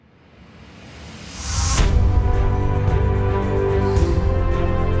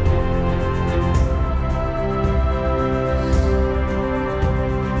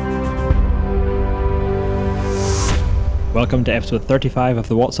Welcome to episode 35 of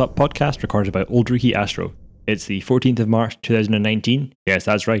the What's Up podcast, recorded by Old Rookie Astro. It's the 14th of March 2019. Yes,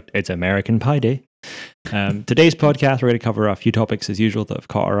 that's right, it's American Pie Day. Today's podcast, we're going to cover a few topics as usual that have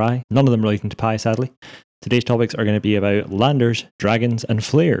caught our eye, none of them relating to pie, sadly. Today's topics are going to be about landers, dragons, and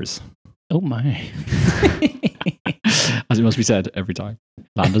flares. Oh my. As it must be said every time.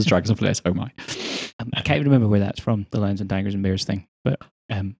 Landers, dragons, and flares. Oh my. I can't even remember where that's from, the Lions and Daggers and Bears thing. But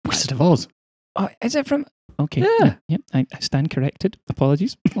Wizard of Oz. oh, is it from? Okay. Yeah. I stand corrected.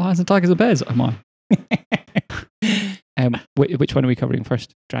 Apologies. Lions and tigers and bears. Oh my. Which one are we covering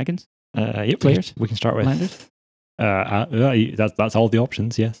first? Dragons? Yep, Flares? we can start with Landers? that's all the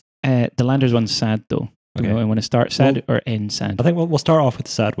options, yes. The Landers one's sad though. Do Okay. I want to start sad or end sad? I think we'll start off with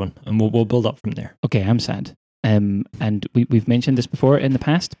the sad one, and we'll build up from there. Okay, I'm sad. And we've mentioned this before in the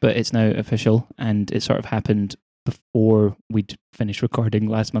past, but it's now official, and it sort of happened before we'd finished recording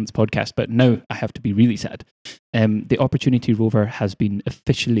last month's podcast. But now I have to be really sad. The Opportunity rover has been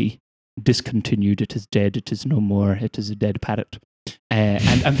officially discontinued. It is dead. It is no more. It is a dead parrot.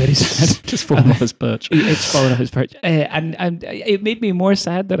 And I'm very sad. Just falling off his perch. It's fallen off his perch. And it made me more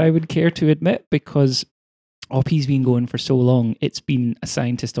sad than I would care to admit, because Oppie's been going for so long. It's been a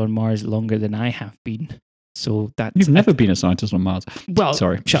scientist on Mars longer than I have been. So that's... You've never been a scientist on Mars. Well,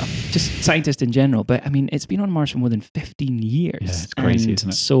 Sorry. shut up. Just scientist in general. But I mean, it's been on Mars for more than 15 years. Yeah, it's crazy, And isn't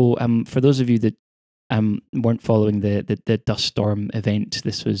it? So for those of you that weren't following the dust storm event,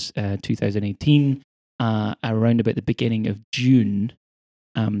 this was 2018, around about the beginning of June.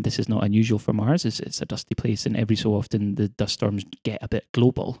 This is not unusual for Mars. It's a dusty place, and every so often the dust storms get a bit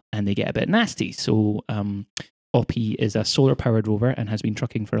global and they get a bit nasty. So Oppie is a solar-powered rover and has been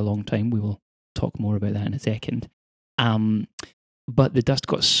trucking for a long time. We will talk more about that in a second. But the dust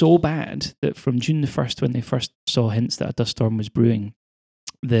got so bad that from June the 1st, when they first saw hints that a dust storm was brewing,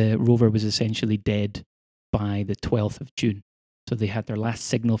 the rover was essentially dead by the 12th of June. So they had their last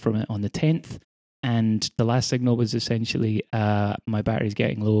signal from it on the 10th. And the last signal was essentially, my battery's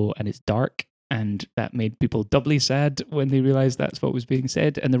getting low and it's dark. And that made people doubly sad when they realized that's what was being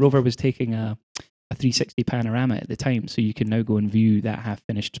said. And the rover was taking a 360 panorama at the time. So you can now go and view that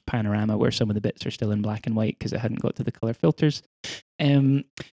half-finished panorama where some of the bits are still in black and white because it hadn't got to the color filters.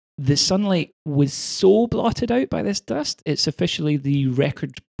 The sunlight was so blotted out by this dust, it's officially the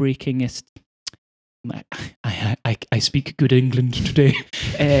record-breakingest... I speak good England today.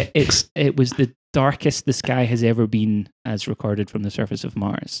 It was the darkest the sky has ever been as recorded from the surface of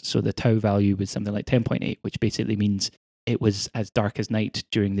Mars. So the tau value was something like 10.8, which basically means it was as dark as night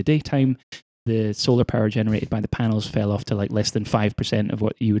during the daytime. The solar power generated by the panels fell off to like less than 5% of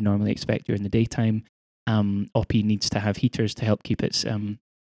what you would normally expect during the daytime. Oppie needs to have heaters to help keep its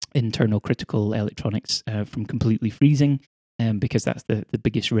internal critical electronics from completely freezing, because that's the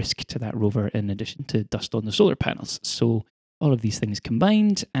biggest risk to that rover, in addition to dust on the solar panels. So all of these things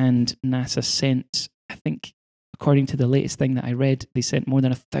combined, and NASA sent, I think, according to the latest thing that I read, they sent more than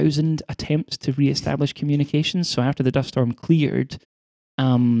 1,000 attempts to re-establish communications. So after the dust storm cleared,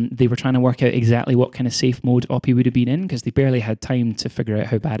 they were trying to work out exactly what kind of safe mode Oppie would have been in, because they barely had time to figure out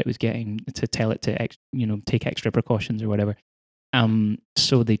how bad it was getting to tell it to take extra precautions or whatever.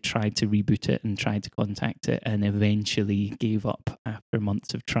 So they tried to reboot it and tried to contact it, and eventually gave up after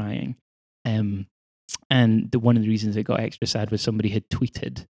months of trying. And one of the reasons it got extra sad was somebody had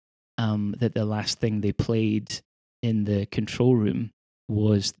tweeted that the last thing they played in the control room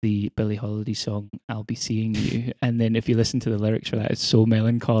was the Billie Holiday song "I'll Be Seeing You," and then if you listen to the lyrics for that, it's so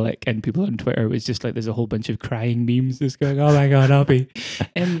melancholic, and people on Twitter was just like, there's a whole bunch of crying memes just going, "Oh my god, Oppie!"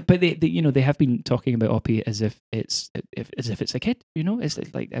 But they have been talking about Oppie as if it's a kid,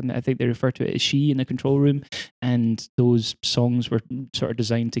 It's like, I think they refer to it as she in the control room, and those songs were sort of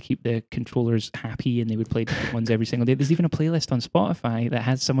designed to keep the controllers happy, and they would play different ones every single day. There's even a playlist on Spotify that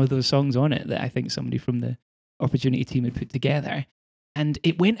has some of those songs on it that I think somebody from the Opportunity team had put together. And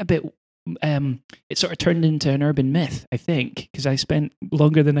it went a bit, it sort of turned into an urban myth, I think, because I spent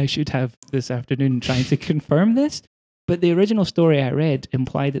longer than I should have this afternoon trying to confirm this. But the original story I read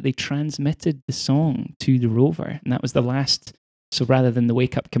implied that they transmitted the song to the rover, and that was the last. So rather than the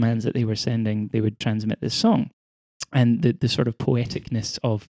wake-up commands that they were sending, they would transmit this song. And the sort of poeticness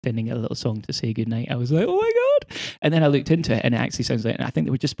of sending a little song to say goodnight, I was like, oh my God. And then I looked into it, and it actually sounds like, I think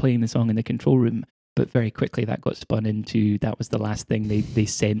they were just playing the song in the control room. But very quickly that got spun into that was the last thing they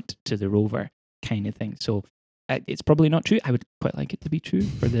sent to the rover kind of thing. So it's probably not true. I would quite like it to be true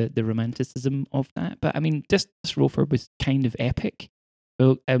for the romanticism of that. But I mean, this rover was kind of epic.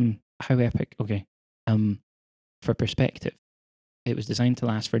 So how epic? Okay. For perspective, it was designed to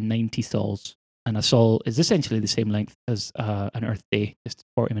last for 90 sols. and a sol is essentially the same length as an Earth day, just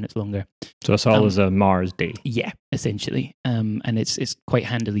 40 minutes longer. So a sol is a Mars day. Yeah, essentially. And it's quite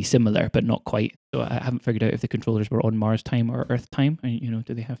handily similar, but not quite. So I haven't figured out if the controllers were on Mars time or Earth time. And,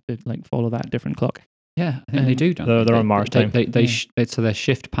 do they have to like follow that different clock? Yeah, I think they do, don't they? They're on Mars time. So their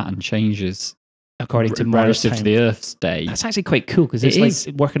shift pattern changes according to Mars relative time. to the Earth's day. That's actually quite cool because it's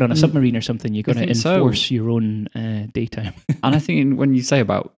like working on a submarine or something. You're going to enforce your own daytime. And I think when you say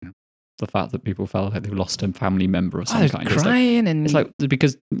about the fact that people felt like they lost a family member or some kind, crying it's like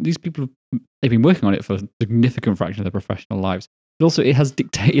because these people, they've been working on it for a significant fraction of their professional lives. But also, it has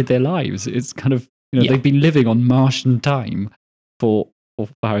dictated their lives. It's kind of they've been living on Martian time for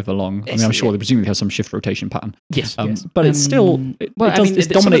however long. I mean, I'm sure they presumably have some shift rotation pattern. Yes, but it's still it's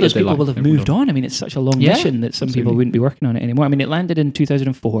dominated. Some of those people will life. have moved on. I mean, it's such a long mission that some people wouldn't be working on it anymore. I mean, it landed in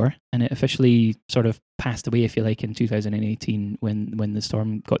 2004 and it officially sort of passed away, if you like, in 2018 when the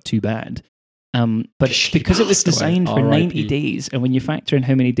storm got too bad. But because it was designed for 90 days, and when you factor in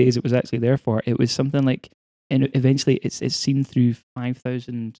how many days it was actually there for, it was something like, and eventually it's seen through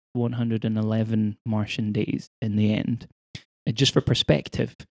 5,111 Martian days in the end. And just for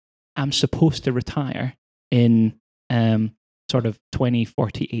perspective, I'm supposed to retire in sort of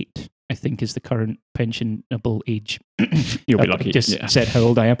 2048, I think is the current pensionable age. You'll be lucky. I just said how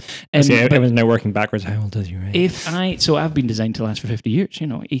old I am. Everyone's now working backwards. How old is you, right? So I've been designed to last for 50 years,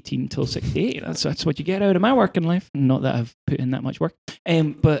 18 till 68. That's what you get out of my working life. Not that I've put in that much work.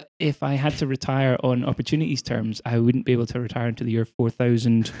 But if I had to retire on opportunities terms, I wouldn't be able to retire until the year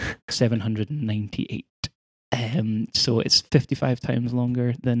 4,798. So it's 55 times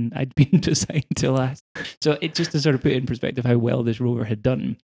longer than I'd been designed to last. So it just to sort of put in perspective how well this rover had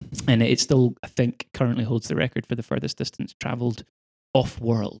done. And it still, I think, currently holds the record for the furthest distance travelled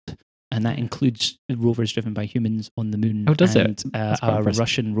off-world. And that includes rovers driven by humans on the moon. Oh, does it? A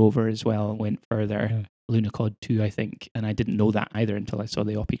Russian rover as well went further. Lunokhod 2, I think. And I didn't know that either until I saw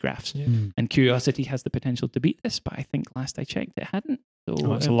the OPI graphs. Yeah. And Curiosity has the potential to beat this, but I think last I checked it hadn't.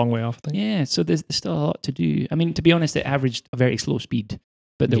 So it's a long way off, I think. Yeah, so there's still a lot to do. I mean, to be honest, it averaged a very slow speed,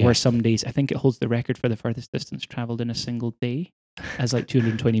 but there were some days. I think it holds the record for the furthest distance travelled in a single day as like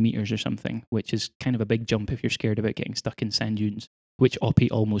 220 meters or something, which is kind of a big jump if you're scared about getting stuck in sand dunes, which OPI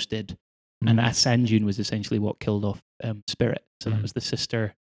almost did. And a sand dune was essentially what killed off Spirit. So that was the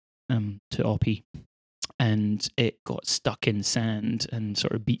sister to OPI. And it got stuck in sand and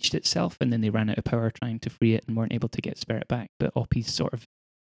sort of beached itself, and then they ran out of power trying to free it and weren't able to get Spirit back. But OPI's sort of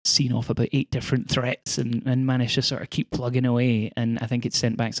seen off about 8 different threats and managed to sort of keep plugging away. And I think it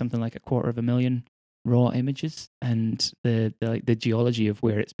sent back something like 250,000 raw images. And the geology of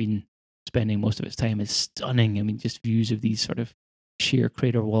where it's been spending most of its time is stunning. I mean, just views of these sort of sheer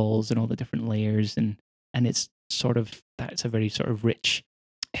crater walls and all the different layers, and it's sort of, that's a very sort of rich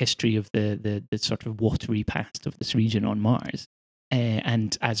history of the sort of watery past of this region on Mars.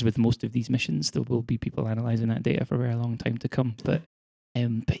 And as with most of these missions, there will be people analysing that data for a very long time to come. But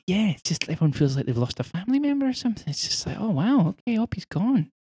yeah, it's just everyone feels like they've lost a family member or something. It's just like, oh wow, okay, OPI's gone.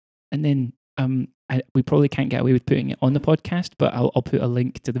 And then we probably can't get away with putting it on the podcast, but I'll put a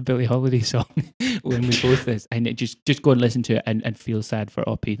link to the Billie Holiday song when we post this, and just go and listen to it and feel sad for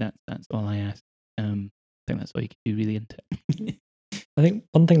OPI. That's all I ask. I think that's all you can do really into it. I think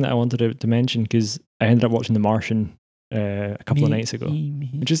one thing that I wanted to mention, because I ended up watching The Martian a couple of nights ago,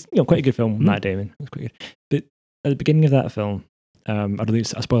 which is quite a good film. Matt Damon, it was quite good. But at the beginning of that film, I'd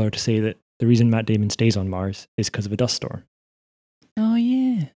release a spoiler to say that the reason Matt Damon stays on Mars is because of a dust storm. Oh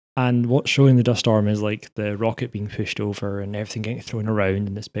yeah. And what's showing the dust storm is like the rocket being pushed over and everything getting thrown around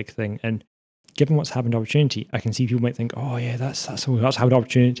in this big thing. And given what's happened to Opportunity, I can see people might think, oh yeah, that's happened to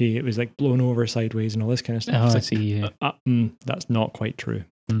Opportunity. It was like blown over sideways and all this kind of stuff. Oh, I see. Yeah. That's not quite true.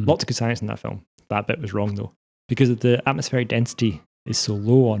 Lots of good science in that film. That bit was wrong though, because the atmospheric density is so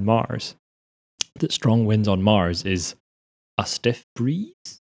low on Mars that strong winds on Mars is a stiff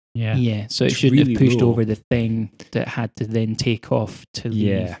breeze. Yeah. So it shouldn't have pushed over the thing that had to then take off to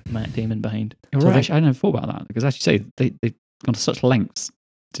leave Matt Damon behind. You're right. I never thought about that, because as you say, they've gone to such lengths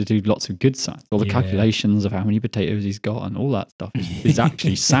to do lots of good science. All the calculations of how many potatoes he's got and all that stuff is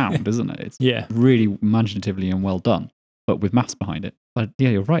actually sound, isn't it? It's really imaginatively and well done, but with maths behind it. But yeah,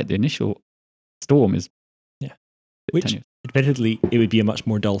 you're right. The initial storm is which admittedly it would be a much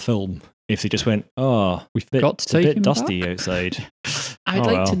more dull film if they just went, we forgot to take him bit dusty back outside. I'd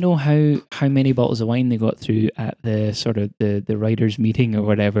like to know how many bottles of wine they got through at the sort of the writers' meeting or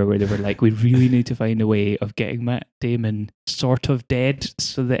whatever, where they were like, we really need to find a way of getting Matt Damon sort of dead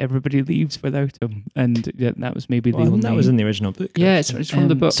so that everybody leaves without him. And that was maybe the only... That was in the original book. Yeah, it's from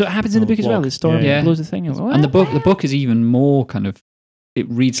the book. So it happens in the book as well. The storm blows the thing out. And the book is even more kind of, it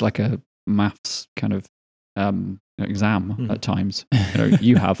reads like a maths kind of exam at times.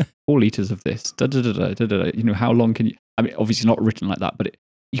 You have 4 liters of this. How long can you? I mean, obviously not written like that, but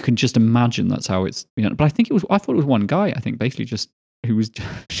you can just imagine that's how it's. But I thought it was one guy. I think basically just who was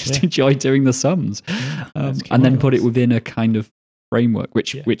just enjoyed doing the sums, and then put it within a kind of framework,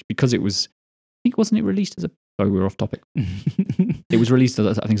 which because it was, I think wasn't it released as a? Sorry, we're off topic. It was released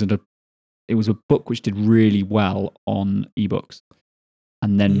as I think it was a book which did really well on ebooks.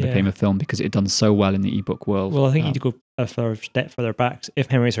 And then became a film because it had done so well in the ebook world. Well, I think you need to go a step further back.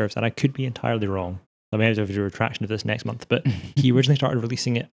 If memory serves, and I could be entirely wrong. I may have to do a retraction of this next month, but he originally started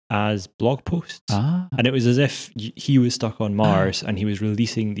releasing it as blog posts. And it was as if he was stuck on Mars and he was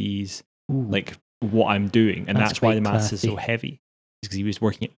releasing these, like, what I'm doing. And that's why the maths is so heavy. Because he was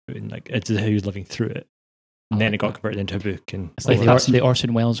working it, and like, it's how he was living through it. And then it got converted into a book. And it's like the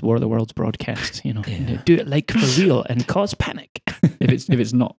Orson Welles War of the Worlds broadcast, do it like for real and cause panic. if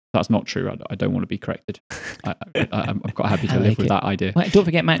it's not, that's not true. I don't want to be corrected. I'm quite happy to live with that idea. Well, don't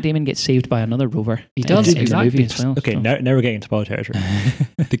forget, Matt Damon gets saved by another rover. He does, in the movie as well. Okay, now we're getting into spoiler territory.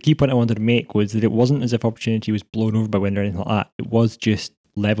 The key point I wanted to make was that it wasn't as if Opportunity was blown over by wind or anything like that. It was just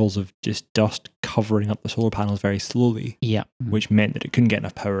levels of just dust covering up the solar panels very slowly, which meant that it couldn't get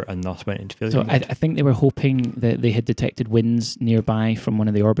enough power and thus went into failure. So I think they were hoping that they had detected winds nearby from one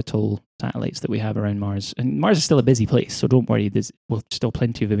of the orbital satellites that we have around Mars. And Mars is still a busy place, so don't worry, there's still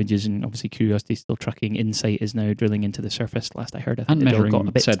plenty of images, and obviously Curiosity is still trucking. InSight is now drilling into the surface, last I heard. I think and measuring got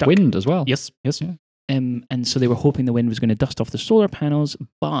a bit said wind as well. Yes. Yeah. And so they were hoping the wind was going to dust off the solar panels,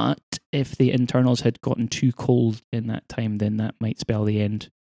 but if the internals had gotten too cold in that time, then that might spell the end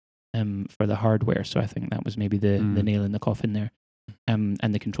for the hardware. So I think that was maybe the nail in the coffin there. And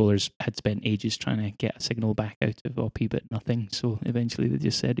the controllers had spent ages trying to get a signal back out of OP, but nothing. So eventually they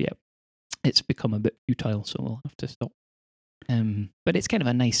just said, it's become a bit futile, so we'll have to stop. But it's kind of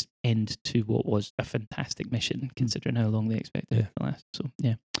a nice end to what was a fantastic mission, considering how long they expected it to last. So,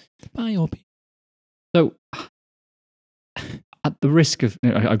 bye, OP. So, at the risk of,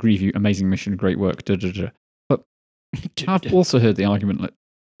 I agree with you, amazing mission, great work, but I've also heard the argument that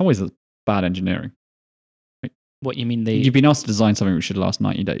always a bad engineering. What you mean? You've been asked to design something which should last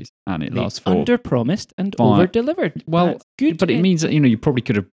 90 days, and it lasts for under-promised and over-delivered. Well, that's good, but it means that you probably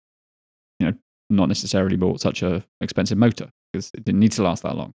could have, not necessarily bought such a expensive motor because it didn't need to last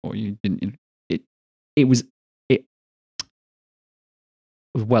that long, or you didn't. It was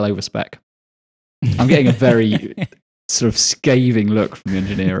well over spec. I'm getting a very sort of scathing look from the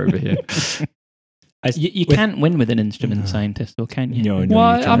engineer over here. You can't win with an instrument scientist, though, can you? No,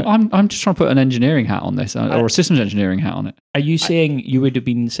 I'm just trying to put an engineering hat on this, or a systems engineering hat on it. Are you saying you would have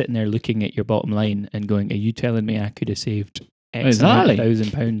been sitting there looking at your bottom line and going, "Are you telling me I could have saved X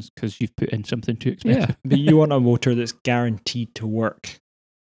 £1,000 because you've put in something too expensive?" Yeah, but you want a motor that's guaranteed to work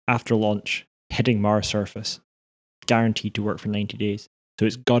after launch, hitting Mars surface, guaranteed to work for 90 days. So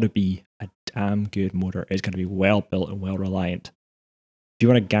it's got to be a damn good motor. It's going to be well built and well reliant. If you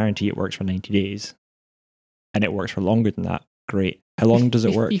want to guarantee it works for 90 days, and it works for longer than that, great. How long does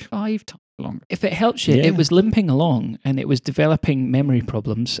it work? 55 times longer. If it helps you, it was limping along and it was developing memory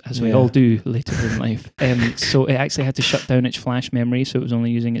problems, as we all do later in life. So it actually had to shut down its flash memory, so it was only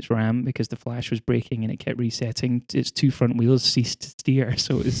using its RAM because the flash was breaking and it kept resetting. Its 2 front wheels ceased to steer,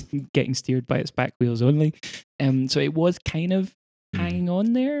 so it was getting steered by its back wheels only. So it was kind of hanging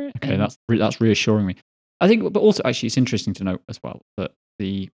on there. Okay, that's reassuring me. I think, but also actually it's interesting to note as well that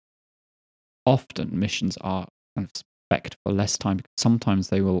often missions are kind of spec'd for less time because sometimes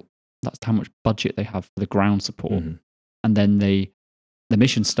that's how much budget they have for the ground support. And then the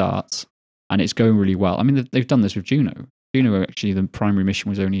mission starts and it's going really well. I mean, they've done this with Juno. Juno, actually, the primary mission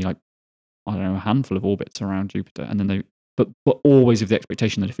was only a handful of orbits around Jupiter. And then but always with the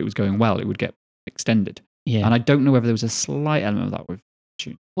expectation that if it was going well, it would get extended. Yeah. And I don't know whether there was a slight element of that with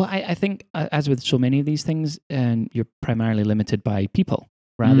Juno. Well, I think as with so many of these things, you're primarily limited by people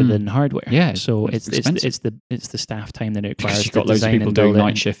rather than hardware. Yeah, so it's the staff time that it requires. You've got loads of people doing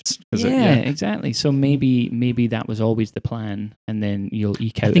night shifts. Exactly. So maybe that was always the plan, and then you'll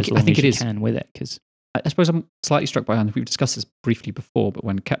eke out as long as you can with it. Because I suppose I'm slightly struck by, and we've discussed this briefly before, but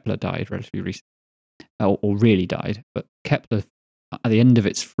when Kepler died relatively recently, or really died, but Kepler at the end of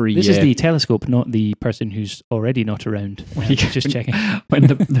its 3 year... This is the telescope, not the person who's already not around. Just checking. When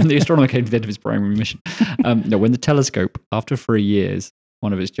the astronomer came to the end of his primary mission. When the telescope, after 3 years,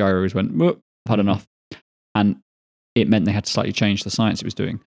 one of its gyros went, I've had enough. And it meant they had to slightly change the science it was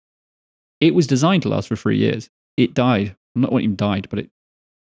doing. It was designed to last for 3 years. It died. Not even died, but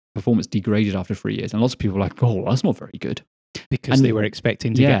performance degraded after 3 years. And lots of people were like, oh, that's not very good. Because they were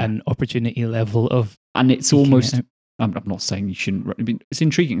expecting to get an opportunity level of... And it's almost... I'm not saying you shouldn't. I mean, it's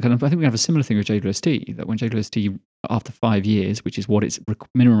intriguing. I think we have a similar thing with JWST, that when JWST, after 5 years, which is what its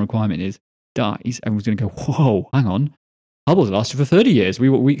minimum requirement is, dies, everyone's going to go, whoa, hang on. Hubble's lasted for 30 years.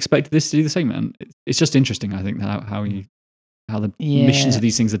 We expected this to do the same. And it's just interesting, I think, how the missions of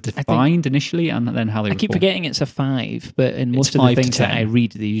these things are defined initially, and then how they I keep forgetting it's a 5, but in most of the things that I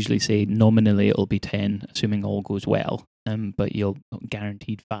read, they usually say nominally it'll be 10, assuming all goes well. But you'll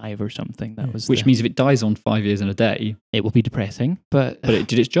guaranteed 5 or something. Which means if it dies on 5 years and a day, it will be depressing. But it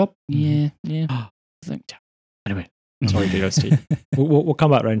did its job. Yeah. Anyway, sorry, JWST. We'll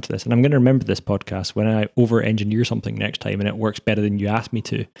come back around to this, and I'm going to remember this podcast when I over-engineer something next time and it works better than you asked me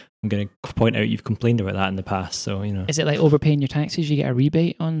to. I'm going to point out you've complained about that in the past, so you know. Is it like overpaying your taxes? You get a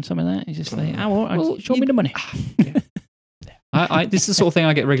rebate on some of that? It's just like, show me the money. Yeah. This is the sort of thing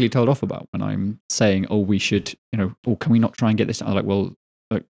I get regularly told off about when I'm saying, we should, can we not try and get this? I'm like, well,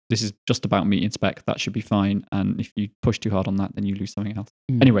 look, this is just about meeting spec. That should be fine. And if you push too hard on that, then you lose something else.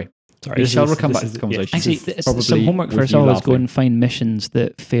 Anyway, sorry, we'll come back to the conversation. Actually, some homework for us all is go and find missions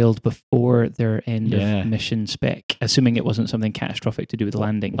that failed before their end of mission spec, assuming it wasn't something catastrophic to do with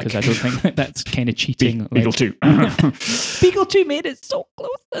landing, because I don't think that's kind of cheating. Beagle 2. Beagle 2 made it so close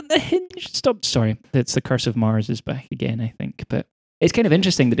and the hinge stopped. Sorry, it's the Curse of Mars is back again, I think. But it's kind of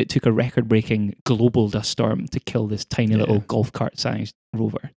interesting that it took a record-breaking global dust storm to kill this tiny little golf cart-sized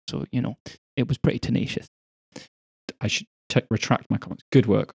rover. So, it was pretty tenacious. I should retract my comments. Good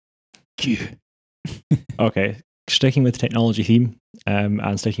work. Okay, sticking with the technology theme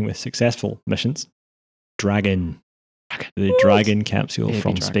and sticking with successful missions, Dragon. The Dragon capsule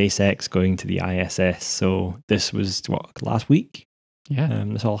from SpaceX going to the ISS. So this was, last week? Yeah.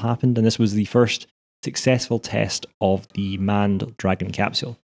 This all happened, and this was the first successful test of the manned Dragon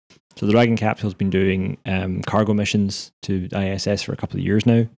capsule. So the Dragon capsule has been doing cargo missions to the ISS for a couple of years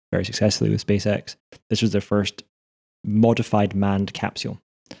now, very successfully with SpaceX. This was their first modified manned capsule.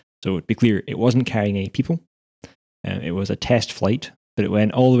 So to be clear, it wasn't carrying any people. It was a test flight, but it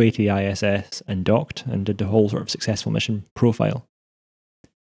went all the way to the ISS and docked and did the whole sort of successful mission profile.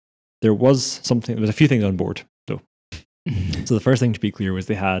 There was a few things on board, though. So the first thing to be clear was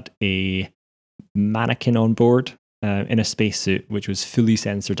they had a mannequin on board in a spacesuit, which was fully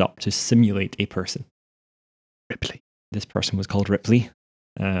censored up to simulate a person. Ripley. This person was called Ripley.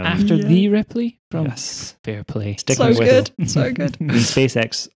 After the Ripley? Yes. Fair play. So good.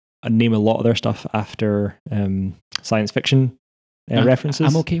 SpaceX name a lot of their stuff after science fiction references.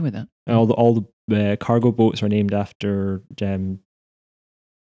 I'm okay with that. All the cargo boats are named after Ian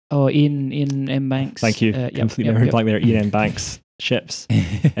M. Banks. Thank you. Completely memory blank there. Ian M. Banks ships.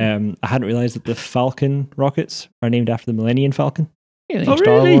 I hadn't realised that the Falcon rockets are named after the Millennium Falcon. Really? From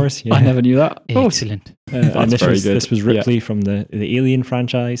Star Wars. Yeah. I never knew that. Excellent. And this was Ripley from the Alien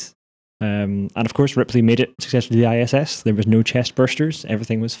franchise. And of course, Ripley made it successfully to the ISS. There was no chest bursters.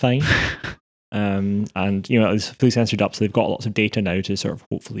 Everything was fine. And it was fully censored up, so they've got lots of data now to sort of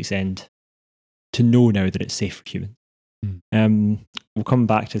hopefully send to know now that it's safe for humans. We'll come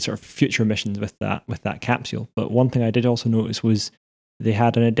back to sort of future missions with that capsule. But one thing I did also notice was they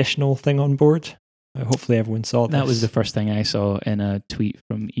had an additional thing on board. Hopefully everyone saw this. That was the first thing I saw in a tweet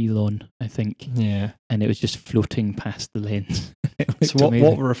from Elon, I think. Yeah. And it was just floating past the lens. So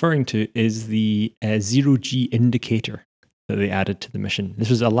what we're referring to is the zero-G indicator that they added to the mission. This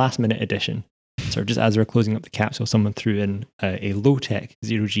was a last-minute addition. So just as they were closing up the capsule, someone threw in a low-tech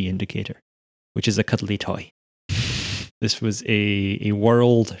zero-G indicator, which is a cuddly toy. This was a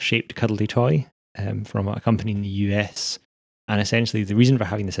world-shaped cuddly toy from a company in the US. And essentially, the reason for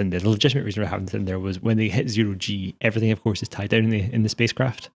having this in there, the legitimate reason for having this in there was when they hit zero-G, everything, of course, is tied down in the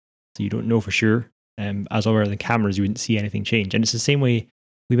spacecraft. So you don't know for sure. As over the cameras, you wouldn't see anything change. And it's the same way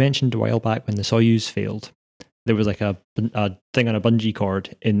we mentioned a while back when the Soyuz failed. There was like a thing on a bungee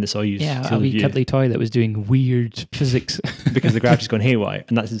cord in the Soyuz. Yeah, a wee cuddly toy that was doing weird physics. Because the gravity's gone haywire.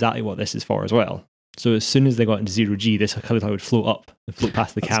 And that's exactly what this is for as well. So as soon as they got into zero-G, this cuddly toy would float up and float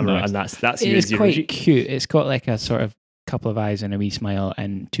past the camera. Nice. And that's It's zero-G. Quite cute. It's got like a sort of couple of eyes and a wee smile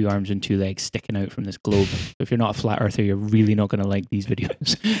and 2 arms and 2 legs sticking out from this globe. So if you're not a flat earther, you're really not going to like these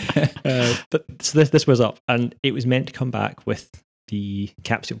videos. But so this was up, and it was meant to come back with the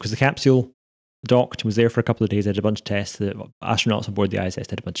capsule, because the capsule docked, was there for a couple of days, had a bunch of tests. The astronauts on board the ISS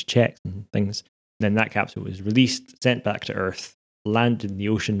did a bunch of checks and things. And then that capsule was released, sent back to Earth, landed in the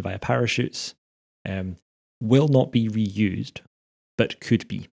ocean via parachutes. Will not be reused, but could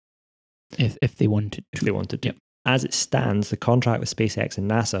be. If they wanted to. If they wanted to. Yep. As it stands, the contract with SpaceX and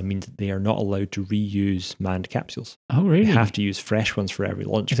NASA means that they are not allowed to reuse manned capsules. Oh, really? They have to use fresh ones for every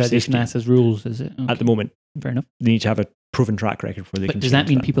launch. Is that just NASA's rules, is it? Okay. At the moment. Fair enough. They need to have a proven track record where they But can. Does that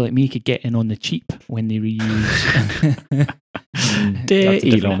mean that. people like me could get in on the cheap when they reuse Dear That's a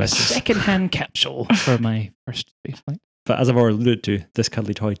different Elon. a message. second-hand capsule for my first spaceflight? But as I've already alluded to, this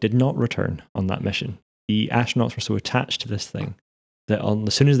cuddly toy did not return on that mission. The astronauts were so attached to this thing that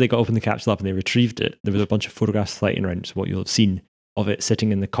as soon as they got open the capsule up and they retrieved it, there was a bunch of photographs floating around. So what you'll have seen of it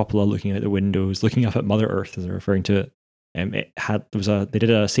sitting in the cupola, looking out the windows, looking up at Mother Earth, as they're referring to it. They did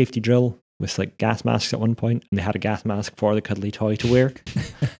a safety drill with like gas masks at one point, and they had a gas mask for the cuddly toy to wear.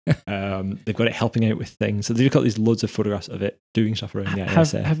 They've got it helping out with things. So they've got these loads of photographs of it doing stuff around the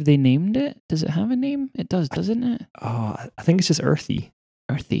ISS. Have they named it? Does it have a name? It does, doesn't it? Oh, I think it's just Earthy.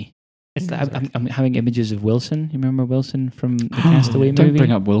 Earthy. It's Yeah, like, it's I'm having images of Wilson. You remember Wilson from the Castaway Don't movie?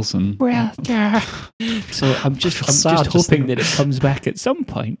 bring up Wilson. Well, so I'm just Sad just hoping thinking. that it comes back at some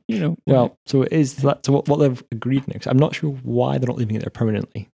point. You know. Well, so it is that. So what they've agreed next. I'm not sure why they're not leaving it there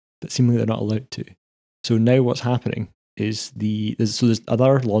permanently, but seemingly they're not allowed to. So now what's happening is there's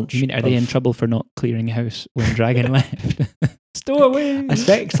another launch. You mean, are they in trouble for not clearing house when Dragon left? Stow away. I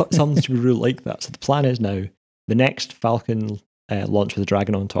expect something to be real like that. So the plan is now the next Falcon launch with the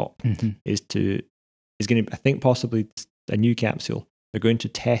Dragon on top Mhm. is going to, I think, possibly a new capsule. They're going to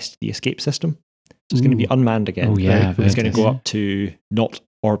test the escape system. So it's going to be Ooh. unmanned again. Oh, yeah, I've It's heard going to this. go up to not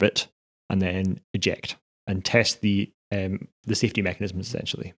orbit and then eject and test the safety mechanisms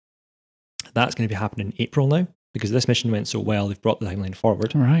essentially. That's going to be happening in April now because this mission went so well. They've brought the timeline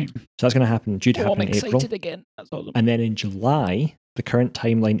forward. All right. So that's going to happen, due to Oh, I'm happen in April. excited again. That's awesome. And then in July, the current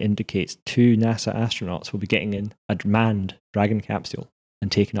timeline indicates 2 NASA astronauts will be getting in a manned Dragon capsule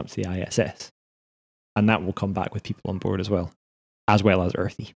and taken up to the ISS. And that will come back with people on board as well as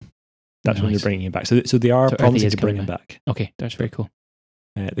Earthy. That's when they're Nice. bringing him back. So they are So Earthy promising is to bring coming him back. Okay, that's very cool.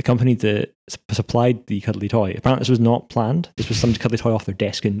 The company that supplied the cuddly toy, apparently this was not planned. This was some cuddly toy off their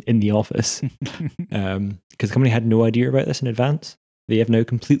desk in the office. Because the company had no idea about this in advance. They have now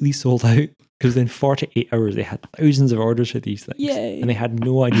completely sold out because within 48 hours they had thousands of orders for these things. Yay. And they had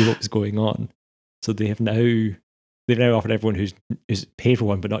no idea what was going on. So they've now offered everyone who's paid for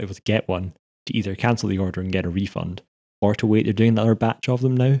one but not able to get one to either cancel the order and get a refund, or to wait. They're doing another batch of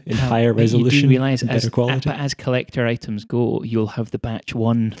them now in higher resolution, You do realize, and better quality. but as collector items go, you'll have the batch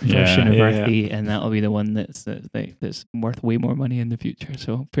 1 Yeah, version of yeah. Earthy, and that'll be the one that's worth way more money in the future.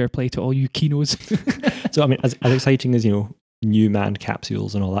 So fair play to all you Kinos. So I mean, as exciting as new manned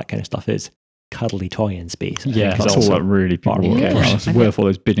capsules and all that kind of stuff is, cuddly toy in space. I Yeah, think is that's all also that really people part of want. what Yeah. It's worth all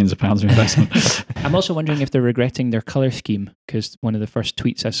those billions of pounds of investment. I'm also wondering if they're regretting their color scheme, because one of the first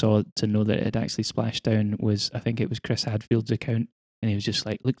tweets I saw to know that it had actually splashed down was, I think it was Chris Hadfield's account, and he was just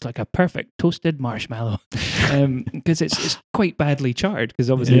like, looked like a perfect toasted marshmallow, because it's quite badly charred, because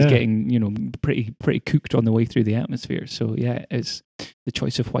obviously Yeah. it's getting pretty cooked on the way through the atmosphere. So yeah, it's the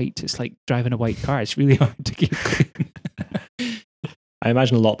choice of white. It's like driving a white car. It's really hard to keep clean. I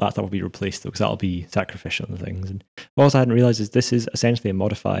imagine a lot of that stuff will be replaced though, because that'll be sacrificial and things. And what else I hadn't realized is this is essentially a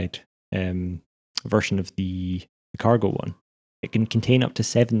modified version of the cargo one. It can contain up to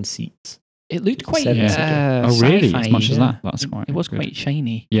 7 seats. It looked quite Seven-seater. Oh, really? sci-fi, As much as yeah. that? That's quite It was good. quite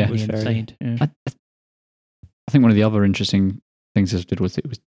shiny. Yeah. on the It was very- inside. Yeah. I think one of the other interesting things it did was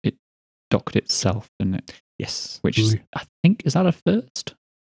it docked itself, didn't it? Yes, Which is, I think, is that a first?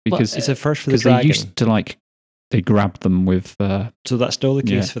 Because it's a first for the because they Dragon. used to they grabbed them with So that's still the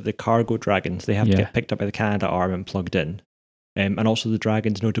case Yeah. for the cargo Dragons. They have to Yeah. get picked up by the Canada arm and plugged in. And also the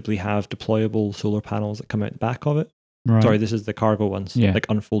Dragons notably have deployable solar panels that come out the back of it. right. Sorry, this is the cargo ones, Yeah. like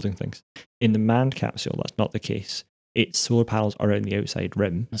unfolding things. In the manned capsule, that's not the case. Its solar panels are around the outside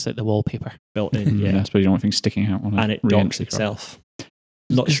rim, It's like the wallpaper. built in, Yeah, I yeah, suppose you don't want things sticking out on and a it docks re-entry craft. itself.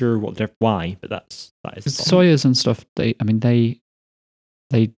 Not Is- sure why, but that is the Because problem. Soyuz and stuff, they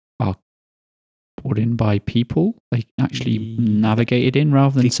are brought in by people. They actually Ye- navigated in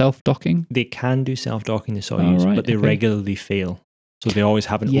rather than They- self-docking. They can do self-docking the Soyuz, right, but they okay. regularly fail. So they always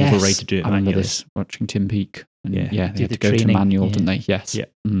have an Yes, override to do it I remember manually. this watching Tim Peake. And Yeah. yeah, Do they had the to go to training, manual, yeah. didn't they? Yes. Yeah.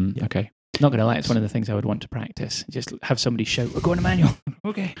 Yeah. Okay. Not going to lie, it's one of the things I would want to practice. Just have somebody shout, we're going to manual.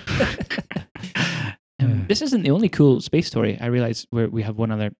 Okay. This isn't the only cool space story. I realize we have one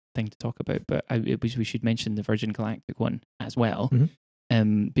other thing to talk about, but we should mention the Virgin Galactic one as well,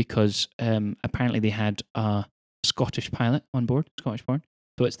 Mhm. because apparently they had a Scottish pilot on board, Scottish born.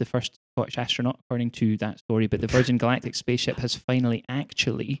 So it's the first Scottish astronaut, according to that story. But the Virgin Galactic spaceship has finally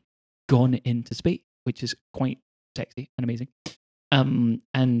actually gone into space, which is quite sexy and amazing.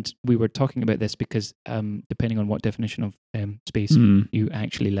 And we were talking about this because depending on what definition of space Mm. you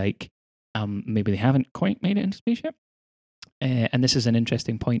actually like, maybe they haven't quite made it into spaceship. and this is an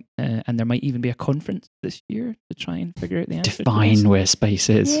interesting point, and there might even be a conference this year to try and figure out the answer. Define where space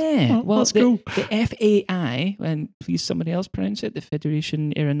is. Yeah, well, that's cool. The FAI, and please somebody else pronounce it, the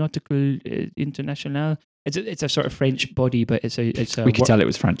Fédération Aéronautique Internationale. It's a sort of French body, but it's a. We could tell it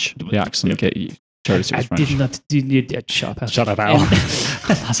was French. The accent showed us it was French. Did not shut up. Shut up, Al.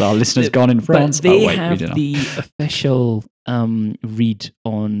 That's our listeners gone in France. But they have the official read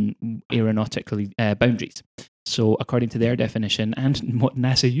on aeronautical boundaries. So according to their definition, and what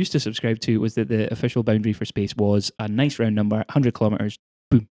NASA used to subscribe to, was that the official boundary for space was a nice round number, 100 kilometers,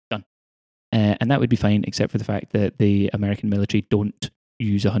 boom, done. And that would be fine, except for the fact that the American military don't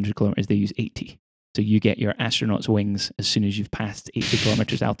use 100 kilometers, they use 80. So you get your astronaut's wings as soon as you've passed 80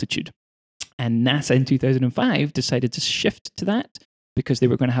 kilometers altitude. And NASA in 2005 decided to shift to that because they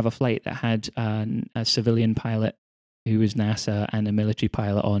were going to have a flight that had a civilian pilot who was NASA and a military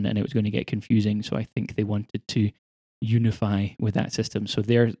pilot on, and it was going to get confusing. So I think they wanted to unify with that system. So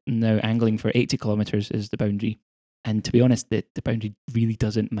they're now angling for 80 kilometers as the boundary. And to be honest, the boundary really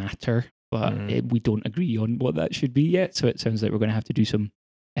doesn't matter, but we don't agree on what that should be yet. So it sounds like we're going to have to do some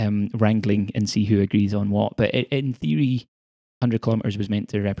wrangling and see who agrees on what. But in theory, 100 kilometers was meant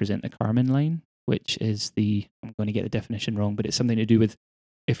to represent the Kármán line, which is I'm going to get the definition wrong, but it's something to do with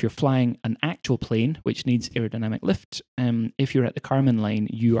if you're flying an actual plane, which needs aerodynamic lift. If you're at the Kármán line,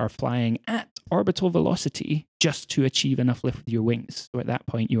 you are flying at orbital velocity just to achieve enough lift with your wings. So at that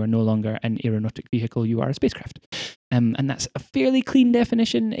point, you are no longer an aeronautic vehicle, you are a spacecraft. And that's a fairly clean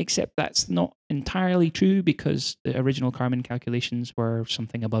definition, except that's not entirely true because the original Kármán calculations were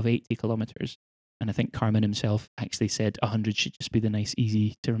something above 80 kilometers. And I think Kármán himself actually said 100 should just be the nice,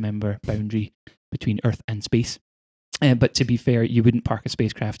 easy to remember boundary between Earth and space. But to be fair, you wouldn't park a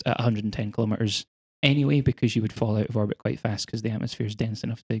spacecraft at 110 kilometers anyway because you would fall out of orbit quite fast because the atmosphere is dense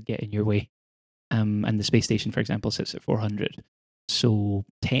enough to get in your way. And the space station, for example, sits at 400. So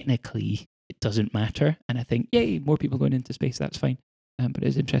technically, it doesn't matter. And I think, yay, more people going into space, that's fine. But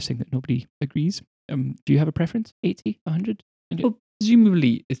it's interesting that nobody agrees. Do you have a preference? 80, 100? Well,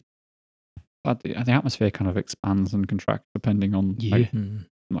 presumably, the atmosphere kind of expands and contracts depending on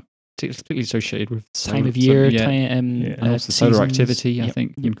it's completely associated with time of year, and also solar activity. I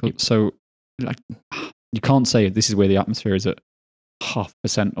think so. Like, you can't say this is where the atmosphere is at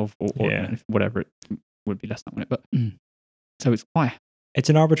 0.5% of or whatever it would be less than that, but so it's quite.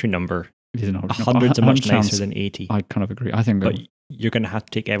 It's an arbitrary number. It is an arbitrary 100's are much nicer than 80. I kind of agree. I think, but you're going to have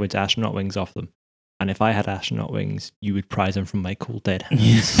to take Edward's astronaut wings off them. And if I had astronaut wings, you would prize them from my cold dead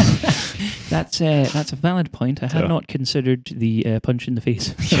hands. That's a valid point. I had not considered the punch in the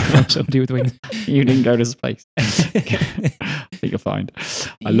face from somebody with wings. You didn't go to space. I think you'll find.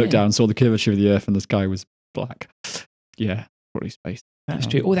 I looked down and saw the curvature of the Earth and the sky was black. Yeah, probably space. That's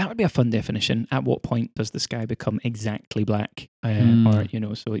true. Oh, that would be a fun definition. At what point does the sky become exactly black? Or, how do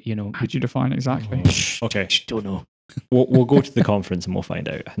you define exactly? Okay. Don't know. We'll go to the conference and we'll find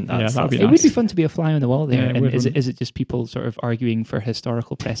out. And that'd be nice. It would be fun to be a fly on the wall there. And is it just people sort of arguing for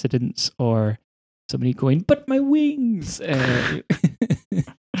historical precedents or somebody going, but my wings?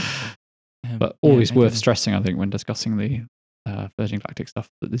 But always worth stressing, I think, when discussing the Virgin Galactic stuff,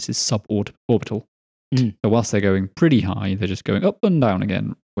 that this is suborbital. So whilst they're going pretty high, they're just going up and down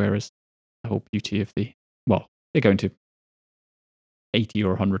again. Whereas the whole beauty of they're going to 80 or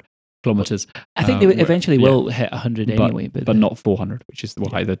 100 kilometers. I think they eventually will hit 100 anyway, but not 400, which is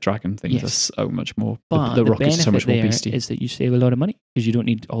why the Dragon things are so much more. But the rockets are so much more beastie. Is that you save a lot of money because you don't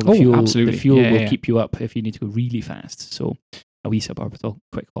need all the fuel. Absolutely. The fuel will keep you up if you need to go really fast. So a wee suborbital,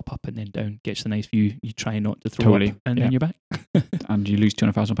 quick hop up and then down, gets the nice view. You try not to throw up, and then you're back. And you lose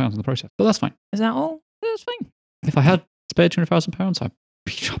 £200,000 in the process, but that's fine. Is that all? That's fine. If I had spared £200,000, I'd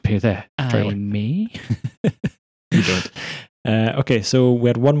be up here there. I may. You don't. Okay, so we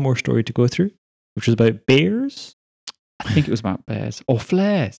had one more story to go through, which was about bears. I think it was about bears or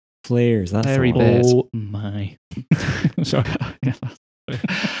flares. Flares, that's Fairy bears. Oh my! Sorry.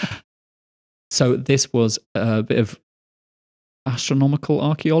 So this was a bit of astronomical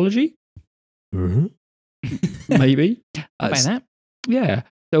archaeology, maybe. By that, yeah.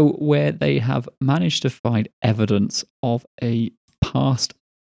 So where they have managed to find evidence of a past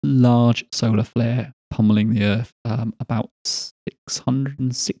large solar flare pummeling the Earth about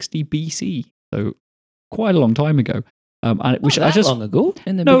 660 BC, so quite a long time ago. Which I just long ago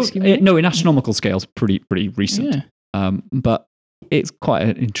in the big scheme no, in astronomical scales, pretty recent. Yeah. But it's quite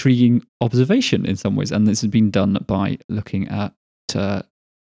an intriguing observation in some ways, and this has been done by looking at the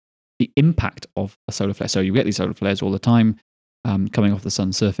impact of a solar flare. So you get these solar flares all the time, coming off the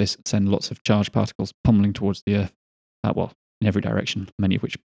sun's surface, send lots of charged particles pummeling towards the Earth. In every direction, many of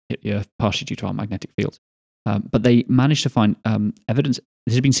which hit the Earth, partially due to our magnetic fields. But they managed to find evidence.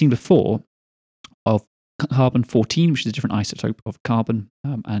 This has been seen before of carbon-14, which is a different isotope of carbon,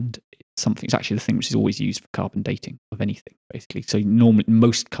 and it's actually the thing which is always used for carbon dating of anything, basically. So normally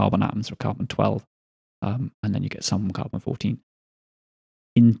most carbon atoms are carbon-12, and then you get some carbon-14.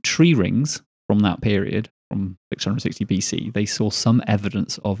 In tree rings from that period, from 660 BC, they saw some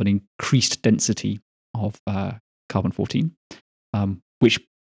evidence of an increased density of carbon-14, which,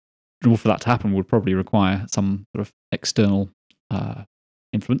 in order for that to happen, would probably require some sort of external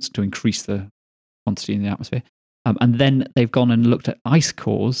influence to increase the quantity in the atmosphere. And then they've gone and looked at ice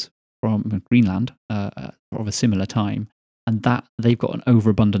cores from Greenland of a similar time, and that they've got an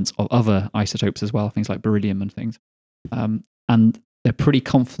overabundance of other isotopes as well, things like beryllium and things. And they're pretty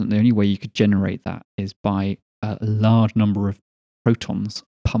confident the only way you could generate that is by a large number of protons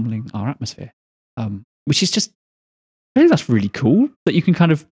pummeling our atmosphere, which is just, I think that's really cool that you can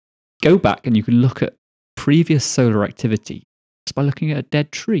kind of go back and you can look at previous solar activity just by looking at a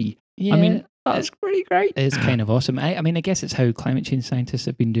dead tree. Yeah, I mean, that's pretty great. It's kind of awesome. I mean, I guess it's how climate change scientists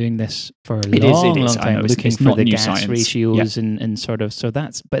have been doing this for a It long is. time, looking it's for the new gas science. ratios and sort of. So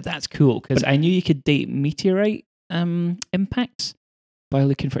that's cool because I knew you could date meteorite impacts by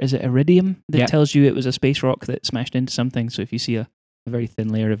looking for, is it iridium that tells you it was a space rock that smashed into something. So if you see a very thin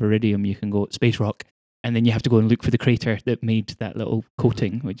layer of iridium, you can go space rock, and then you have to go and look for the crater that made that little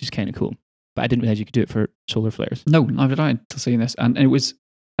coating, which is kind of cool. But I didn't realize you could do it for solar flares. No, neither did I until seeing this. And it was,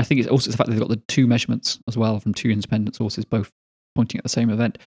 I think it's also the fact that they've got the two measurements as well from two independent sources, both pointing at the same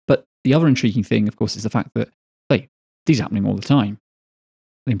event. But the other intriguing thing, of course, is the fact that, these are happening all the time.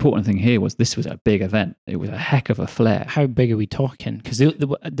 The important thing here was this was a big event. It was a heck of a flare. How big are we talking? Because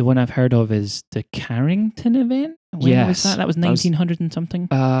the one I've heard of is the Carrington event. When was that? That was 1900 and something?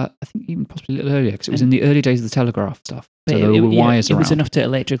 I think even possibly a little earlier, because it was in the early days of the telegraph stuff. So there were wires around. It was enough to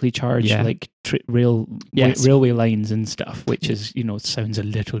electrically charge railway lines and stuff, which is, sounds a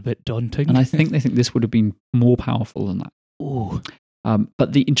little bit daunting. And I think they think this would have been more powerful than that. Oh.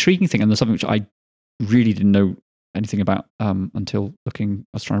 But the intriguing thing, and there's something which I really didn't know anything about until I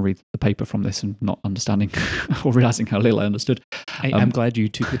was trying to read the paper from this and not understanding or realizing how little I understood. I'm glad you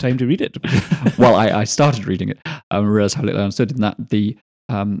took the time to read it. Well, I started reading it and realized how little I understood in that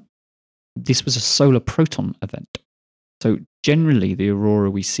this was a solar proton event. So generally the aurora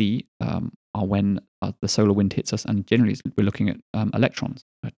we see are when the solar wind hits us, and generally we're looking at electrons.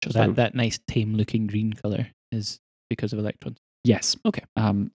 That nice tame looking green color is because of electrons. Yes. Okay.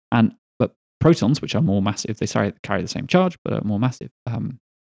 But protons, which are more massive, they carry the same charge but are more massive, are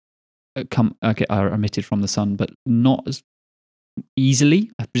emitted from the sun, but not as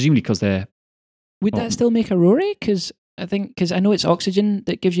easily, presumably because they're... Would that still make aurorae? Because I know it's oxygen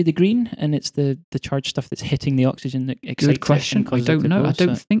that gives you the green, and it's the charged stuff that's hitting the oxygen that excites. Good question. I don't know. I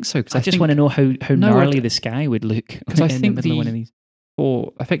don't think so. I just want to know how gnarly the sky would look in the middle of one of these.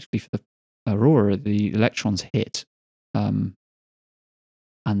 Effectively for the aurora, the electrons hit,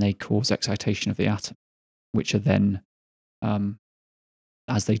 and they cause excitation of the atom, which are then,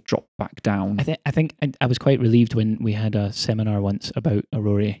 as they drop back down. I think I was quite relieved when we had a seminar once about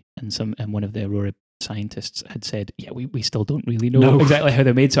aurorae, and one of the aurora scientists had said, we still don't really know exactly how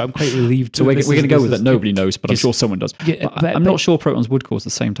they're made, so I'm quite relieved. So we're going to go with that. Nobody knows, but I'm sure someone does. I'm not sure protons would cause the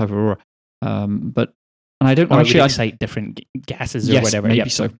same type of aurora. And I don't know. Actually, excite different gases or whatever. Maybe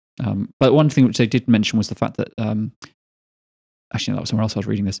so. But one thing which they did mention was the fact that, actually, that was somewhere else I was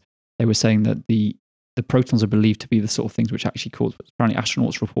reading this. They were saying that the protons are believed to be the sort of things which actually cause. Apparently,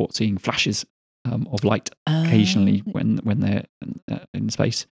 astronauts report seeing flashes of light occasionally when they're in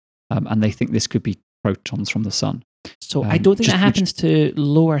space, and they think this could be protons from the sun. So I don't think that happens to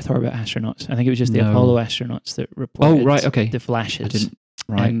low Earth orbit astronauts. I think it was just the Apollo astronauts that reported the flashes.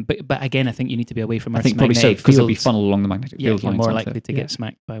 Right. But again, I think you need to be away from Earth's I think probably so, because it'll be funneled along the magnetic field lines. You're more likely to get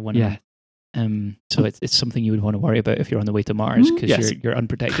smacked by one of them. So it's something you would want to worry about if you're on the way to Mars, because you're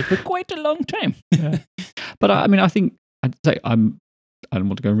unprotected for quite a long time. But I mean, I think I'd say I don't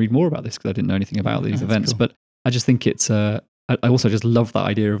want to go and read more about this because I didn't know anything about these events. Cool. But I just think it's I also just love that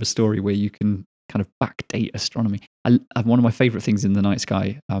idea of a story where you can kind of backdate astronomy. One of my favorite things in the night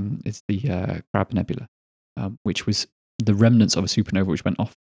sky is the Crab Nebula, which was the remnants of a supernova which went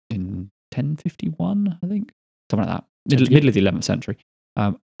off in 1051, I think, something like that, middle of the 11th century,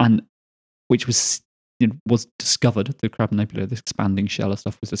 and which was discovered. The Crab Nebula, this expanding shell of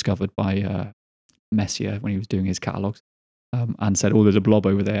stuff, was discovered by Messier when he was doing his catalogues, and said, "Oh, there's a blob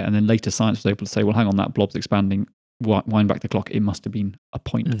over there." And then later science was able to say, "Well, hang on, that blob's expanding. Wind back the clock. It must have been a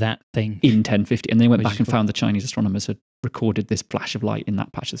point that thing in 1050." And they went back and found the Chinese astronomers had recorded this flash of light in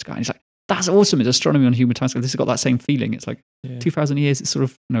that patch of the sky. And it's like, that's awesome. It's astronomy on human timescale. This has got that same feeling. It's like 2,000 years. It's sort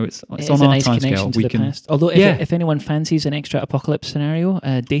of it's on our nice timescale. We can. Past. Although if anyone fancies an extra apocalypse scenario,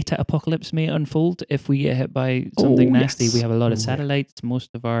 data apocalypse may unfold if we get hit by something nasty. We have a lot of satellites. Most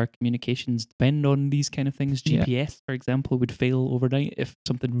of our communications depend on these kind of things. GPS, for example, would fail overnight if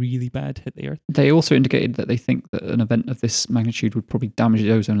something really bad hit the Earth. They also indicated that they think that an event of this magnitude would probably damage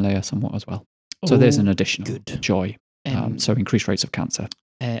the ozone layer somewhat as well. So there's an additional joy. So increased rates of cancer.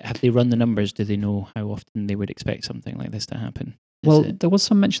 Have they run the numbers? Do they know how often they would expect something like this to happen? Well, there was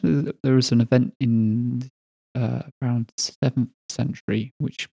some mention that there was an event in around 7th century,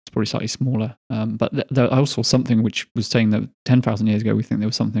 which was probably slightly smaller. But I also saw something which was saying that 10,000 years ago, we think there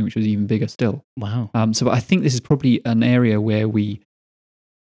was something which was even bigger still. Wow. So I think this is probably an area where we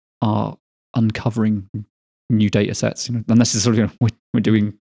are uncovering new data sets. And this is sort of, we're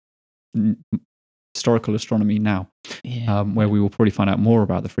doing historical astronomy now, where we will probably find out more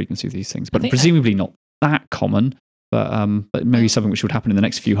about the frequency of these things, but presumably not that common, but maybe something which would happen in the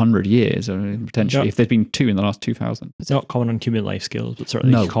next few hundred years, or potentially if there's been 2 in the last 2,000. It's not common on human life scales, but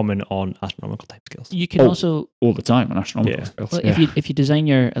certainly common on astronomical time scales. You can also all the time on astronomical scales. Well, if you design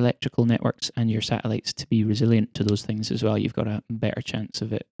your electrical networks and your satellites to be resilient to those things as well, you've got a better chance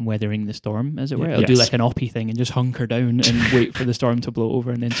of it weathering the storm, as it were. It'll do like an Oppie thing and just hunker down and wait for the storm to blow over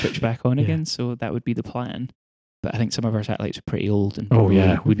and then switch back on again. So that would be the plan. But I think some of our satellites are pretty old and probably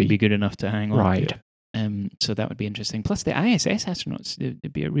wouldn't be good enough to hang on. Right. So that would be interesting. Plus, the ISS astronauts,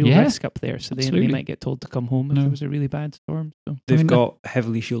 there'd be a real risk up there, so they might get told to come home if there was a really bad storm. So. They've got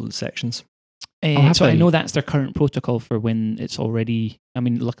heavily shielded sections. So I know that's their current protocol for when it's already. I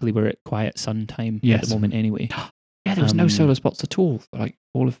mean, luckily we're at quiet sun time at the moment anyway. Yeah, there was no solar spots at all for like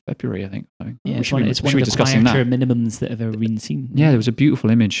all of February, I think. Yeah, it's one of the quieter minimums that have ever been seen. Yeah, there was a beautiful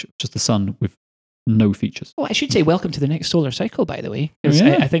image, just the sun with no features. Oh, I should say welcome to the next solar cycle, by the way. Because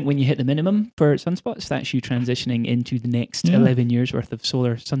I think when you hit the minimum for sunspots, that's you transitioning into the next 11 years worth of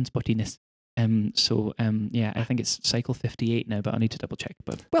solar sunspottiness. I think it's cycle 58 now, but I need to double check.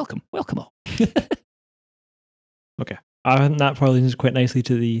 But welcome all. Okay. I think that probably leads quite nicely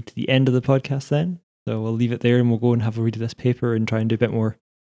to the end of the podcast then. So we'll leave it there and we'll go and have a read of this paper and try and do a bit more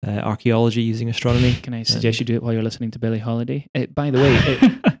archaeology using astronomy. Can I suggest you do it while you're listening to Billie Holiday? By the way,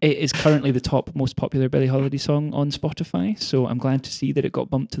 it is currently the most popular Billie Holiday song on Spotify, so I'm glad to see that it got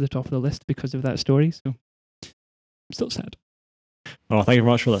bumped to the top of the list because of that story. So I'm still sad. Well, thank you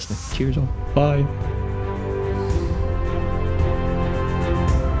very much for listening. Cheers all. Bye.